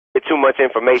too much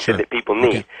information that people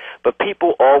need. But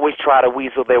people always try to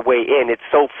weasel their way in. It's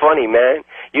so funny, man.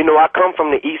 You know, I come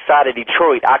from the east side of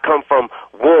Detroit. I come from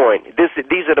Warren.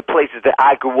 These are the places that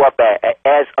I grew up at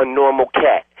as a normal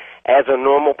cat, as a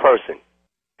normal person.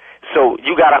 So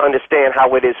you got to understand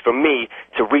how it is for me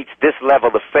to reach this level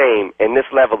of fame and this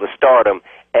level of stardom,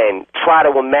 and try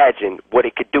to imagine what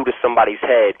it could do to somebody's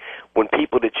head when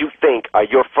people that you think are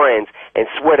your friends, and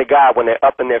swear to God, when they're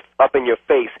up in your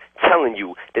face telling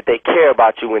you that they care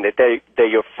about you and that they're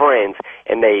your friends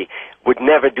and they would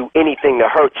never do anything to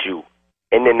hurt you,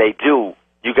 and then they do.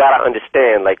 You got to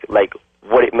understand, like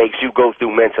what it makes you go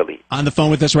through mentally. On the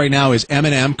phone with us right now is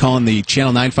Eminem calling the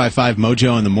Channel 955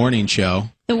 Mojo in the morning show.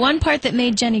 The one part that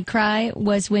made Jenny cry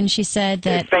was when she said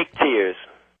that... Fake tears.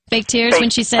 Fake tears? When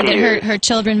she said that her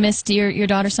children missed your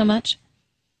daughter so much?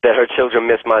 That her children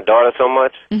miss my daughter so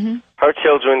much? Mm-hmm. Her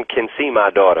children can see my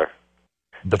daughter.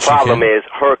 The problem is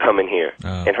her coming here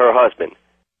and her husband.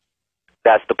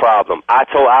 That's the problem. I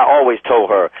always told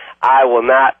her, I'm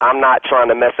not trying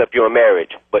to mess up your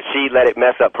marriage, but she let it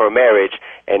mess up her marriage,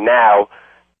 and now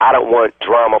I don't want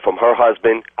drama from her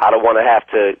husband. I don't want to have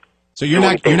to. So you're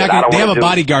not they have a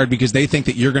bodyguard because they think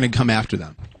that you're going to come after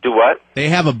them. Do what? They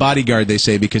have a bodyguard, they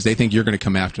say, because they think you're going to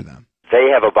come after them. They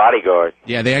have a bodyguard.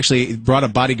 Yeah, they actually brought a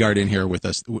bodyguard in here with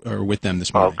us or with them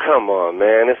this morning. Oh, come on,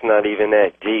 man. It's not even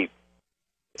that deep.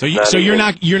 So you're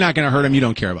not going to hurt him. You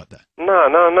don't care about that. No.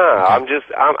 Okay.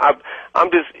 I'm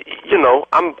just you know,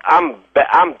 I'm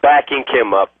backing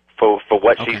Kim up for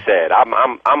what she said.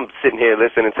 I'm sitting here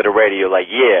listening to the radio like,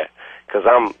 yeah, because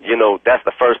that's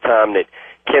the first time that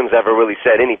Kim's ever really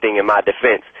said anything in my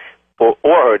defense or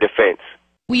her defense.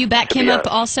 Will you back Kim up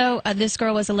also? This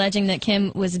girl was alleging that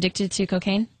Kim was addicted to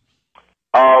cocaine.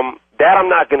 That I'm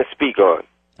not going to speak on.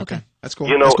 Okay, that's cool.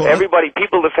 You know,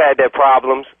 people have had their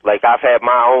problems. Like, I've had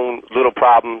my own little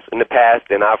problems in the past,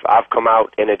 and I've come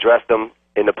out and addressed them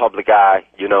in the public eye,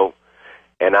 you know,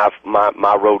 and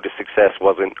my road to success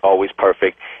wasn't always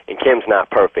perfect, and Kim's not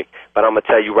perfect. But I'm going to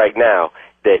tell you right now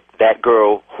that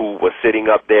girl who was sitting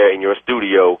up there in your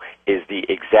studio is the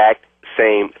exact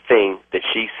same thing that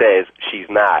she says she's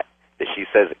not, that she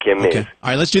says that Kim is. All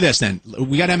right, let's do this then.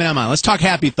 We got Eminem on. Let's talk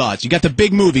happy thoughts. You got the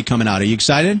big movie coming out. Are you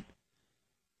excited?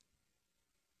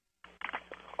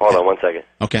 Hold on one second.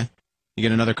 Okay. You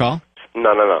get another call?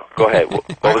 No. Go ahead. What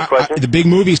was the question? The big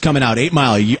movie's coming out, 8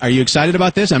 Mile. Are you excited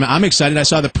about this? I'm excited. I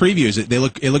saw the previews.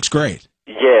 It looks great.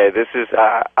 Yeah, this is.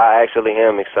 I actually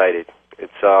am excited.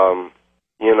 It's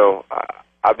you know,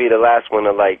 I'll be the last one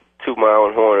to like toot my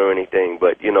own horn or anything,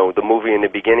 but you know, the movie in the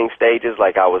beginning stages,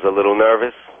 like, I was a little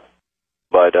nervous,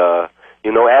 but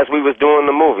you know, as we was doing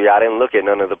the movie, I didn't look at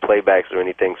none of the playbacks or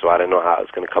anything, so I didn't know how it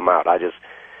was going to come out. I just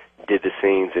did the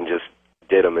scenes and just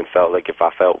did them and felt like if I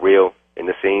felt real in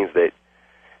the scenes that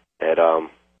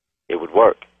it would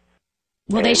work.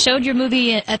 Well, they showed your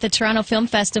movie at the Toronto Film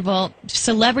Festival.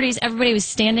 Celebrities, everybody was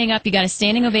standing up. You got a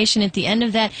standing ovation at the end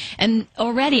of that. And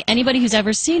already, anybody who's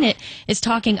ever seen it is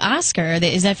talking Oscar.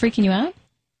 Is that freaking you out?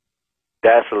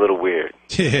 That's a little weird.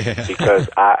 Because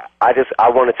I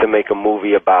wanted to make a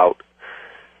movie about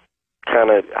kind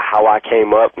of how I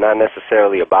came up, not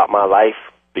necessarily about my life,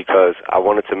 because I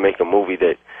wanted to make a movie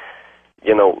that,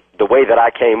 you know, the way that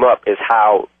I came up is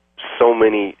how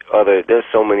there's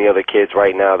so many other kids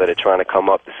right now that are trying to come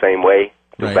up the same way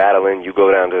through battling. You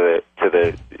go down to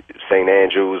the St.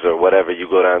 Andrews or whatever, you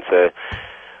go down to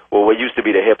what used to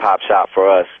be the hip hop shop for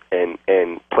us,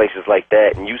 and places like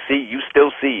that, and you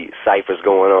still see ciphers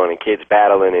going on and kids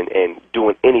battling and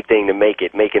doing anything to make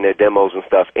it, making their demos and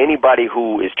stuff. Anybody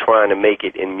who is trying to make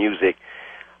it in music,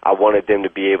 I wanted them to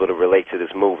be able to relate to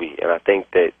this movie, and I think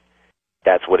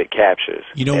that's what it captures.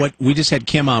 You know what? We just had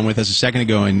Kim on with us a second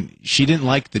ago, and she didn't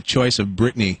like the choice of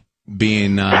Britney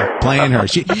being playing her.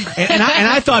 And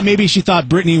I thought maybe she thought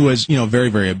Britney was, you know, very,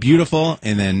 very beautiful,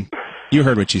 and then you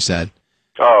heard what she said.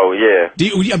 Oh, yeah.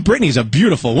 Britney's a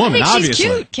beautiful woman, obviously.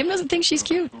 She's cute. Kim doesn't think she's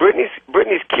cute.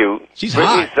 Britney's cute. She's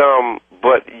hot.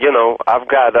 But, you know, I've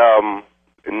got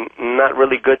not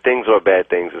really good things or bad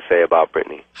things to say about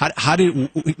Britney.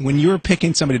 When you were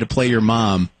picking somebody to play your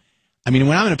mom, I mean,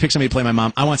 when I'm going to pick somebody to play my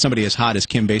mom, I want somebody as hot as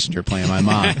Kim Basinger playing my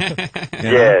mom. You know?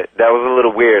 Yeah, that was a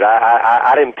little weird.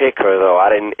 I didn't pick her, though.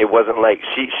 It wasn't like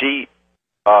she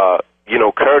you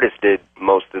know, Curtis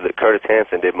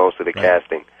Hanson did most of the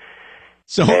casting.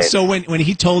 So when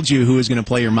he told you who was going to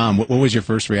play your mom, what was your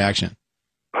first reaction?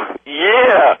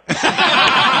 Yeah.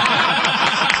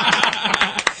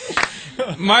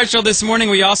 Marshall, this morning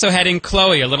we also had in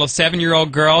Chloe, a little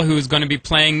 7-year-old girl who's going to be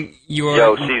playing your...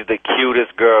 Yo, she's the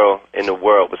cutest girl in the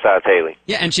world besides Haley.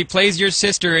 Yeah, and she plays your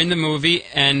sister in the movie,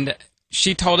 and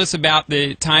she told us about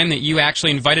the time that you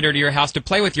actually invited her to your house to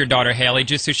play with your daughter, Haley,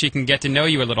 just so she can get to know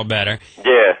you a little better.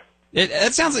 Yeah.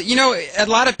 It sounds like, a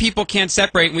lot of people can't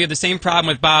separate, and we have the same problem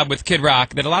with Bob with Kid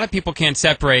Rock, that a lot of people can't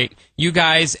separate you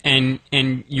guys and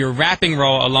your rapping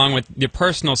role along with the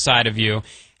personal side of you.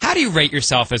 How do you rate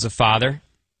yourself as a father?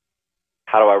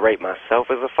 How do I rate myself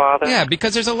as a father? Yeah,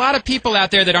 because there's a lot of people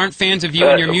out there that aren't fans of you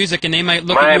and your music, and they might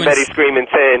look at you and... Betty screaming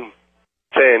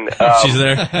 10. She's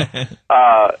there.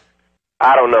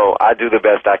 I don't know. I do the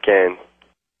best I can.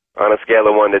 On a scale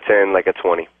of 1 to 10, like a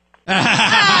 20.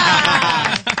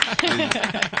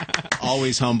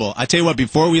 Always humble. I tell you what,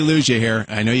 before we lose you here,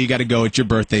 I know you got to go. It's your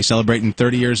birthday, celebrating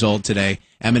 30 years old today.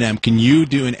 Eminem, can you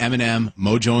do an Eminem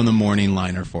Mojo in the Morning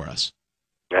liner for us?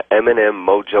 Eminem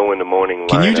Mojo in the Morning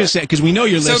Can liner. you just say, because we know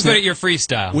you're listening. So good at your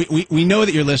freestyle. We know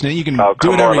that you're listening. You can oh, do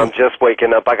come whatever on. I'm just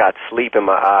waking up. I got sleep in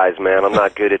my eyes, man. I'm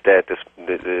not good at that this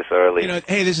early.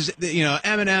 Hey, this is,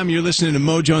 Eminem, you're listening to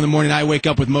Mojo in the Morning. I wake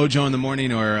up with Mojo in the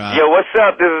Morning, or... Yo, what's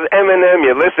up? This is Eminem.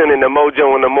 You're listening to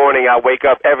Mojo in the Morning. I wake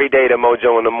up every day to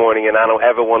Mojo in the Morning, and I don't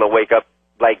ever want to wake up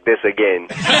like this again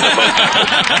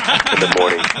in the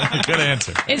morning. Good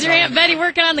answer. Is your Aunt Betty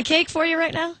working on the cake for you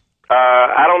right now?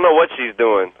 I don't know what she's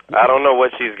doing. I don't know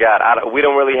what she's got. We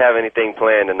don't really have anything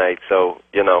planned tonight, so,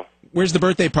 Where's the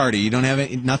birthday party? You don't have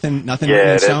nothing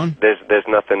yeah, in stone? There's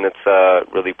nothing that's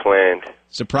really planned.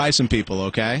 Surprise some people,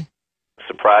 okay?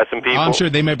 Surprise some people? Oh, I'm sure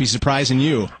they might be surprising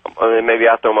you. Maybe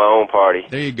I'll throw my own party.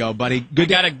 There you go, buddy. We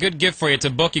got a good gift for you. It's a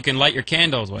book you can light your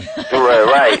candles with.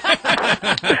 Right.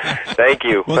 Thank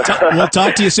you. We'll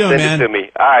talk to you soon, Send man. it to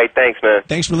me. All right, thanks, man.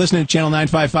 Thanks for listening to Channel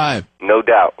 955. No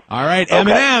doubt. All right, Okay.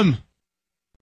 Eminem.